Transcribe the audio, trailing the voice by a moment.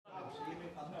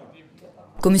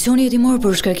Komisioni hetimor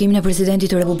për shkarkimin e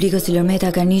Presidentit të Republikës së Lërmeta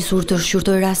ka nisur të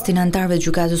shqyrtojë rastin e anëtarëve të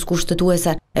gjykatës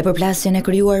kushtetuese e përplasjen e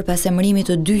krijuar pas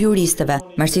emërimit të dy juristëve,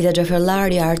 Marsita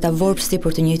Xhaferllari e Arta Vorpsi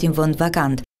për të njëjtin vend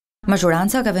vakant.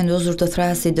 Majoranca ka vendosur të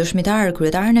thrasë si dëshmitar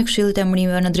kryetaren e Këshillit të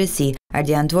Emërimeve në Drejtësi,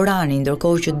 Ardian Dvorani,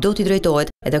 ndërkohë që do t'i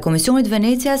drejtohet edhe Komisionit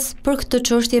Venecias për këtë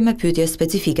çështje me pyetje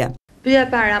specifike. Pyetja e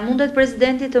para, mundet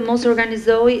presidenti të mos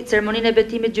organizojë ceremoninë e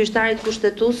betimit gjyqtarit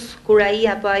kushtetues kur ai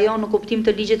apo ajo në kuptim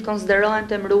të ligjit konsiderohen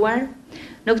të emëruar?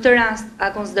 Në këtë rast, a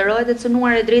konsiderohet e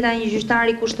cënuar e drejta e një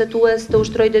gjyqtari kushtetues të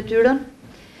ushtrojë detyrën?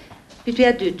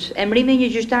 Pyetja e dytë, emërimi i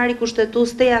një gjyqtari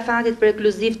kushtetues te afatit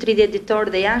prekluziv 30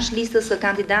 ditor dhe jashtë listës së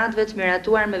kandidatëve të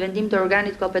miratuar me vendim të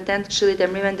organit kompetent të Këshillit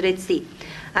të Emërimeve në Drejtësi.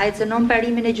 A e cënon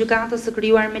parimin e gjykatës së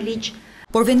krijuar me ligj?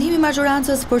 Por vendimi i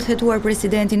majorancës për të hetuar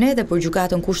presidentin edhe për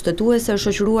gjykatën kushtetuese është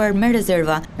shoqëruar me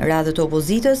rezerva në radhët e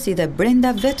opozitës si dhe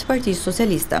brenda vetë Partisë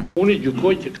Socialiste. Unë i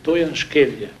gjykoj që këto janë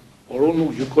shkelje, por unë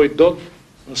nuk gjykoj dot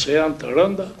nëse janë të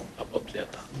rënda apo të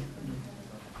lehta.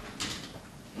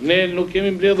 Ne nuk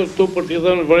kemi mbledhur këtu për t'i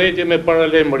dhënë vërejtje me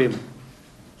paralemërim.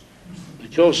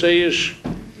 Nëse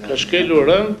ka shkelur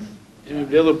rënd, jemi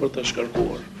mbledhur për të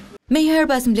shkarkuar. Menjëherë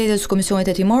pas mbledhjes së Komisionit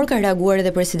Hetimor ka reaguar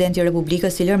edhe Presidenti i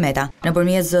Republikës Lërmeta.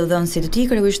 Nëpërmjet zëdhënësit të tij,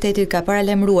 Kryeministri i Shtetit ka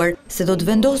paralajmëruar se do të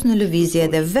vendosë në lëvizje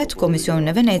edhe vetë Komisionin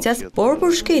e Venecias, por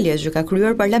për shkeljes që ka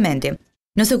kryer Parlamenti.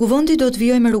 Nëse Kuvendi do të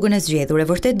vijojë me rrugën e zgjedhur e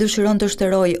vërtet dëshiron të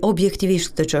shterojë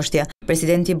objektivisht këtë çështje,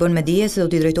 Presidenti bën me dije se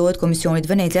do t'i drejtohet Komisionit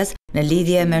Venecias në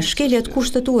lidhje me shkeljet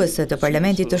kushtetuese të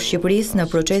Parlamentit të Shqipërisë në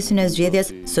procesin e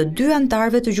zgjedhjes së dy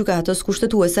anëtarëve të gjykatës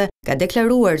kushtetuese, ka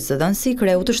deklaruar zëdhënësi i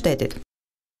Kreu të Shtetit.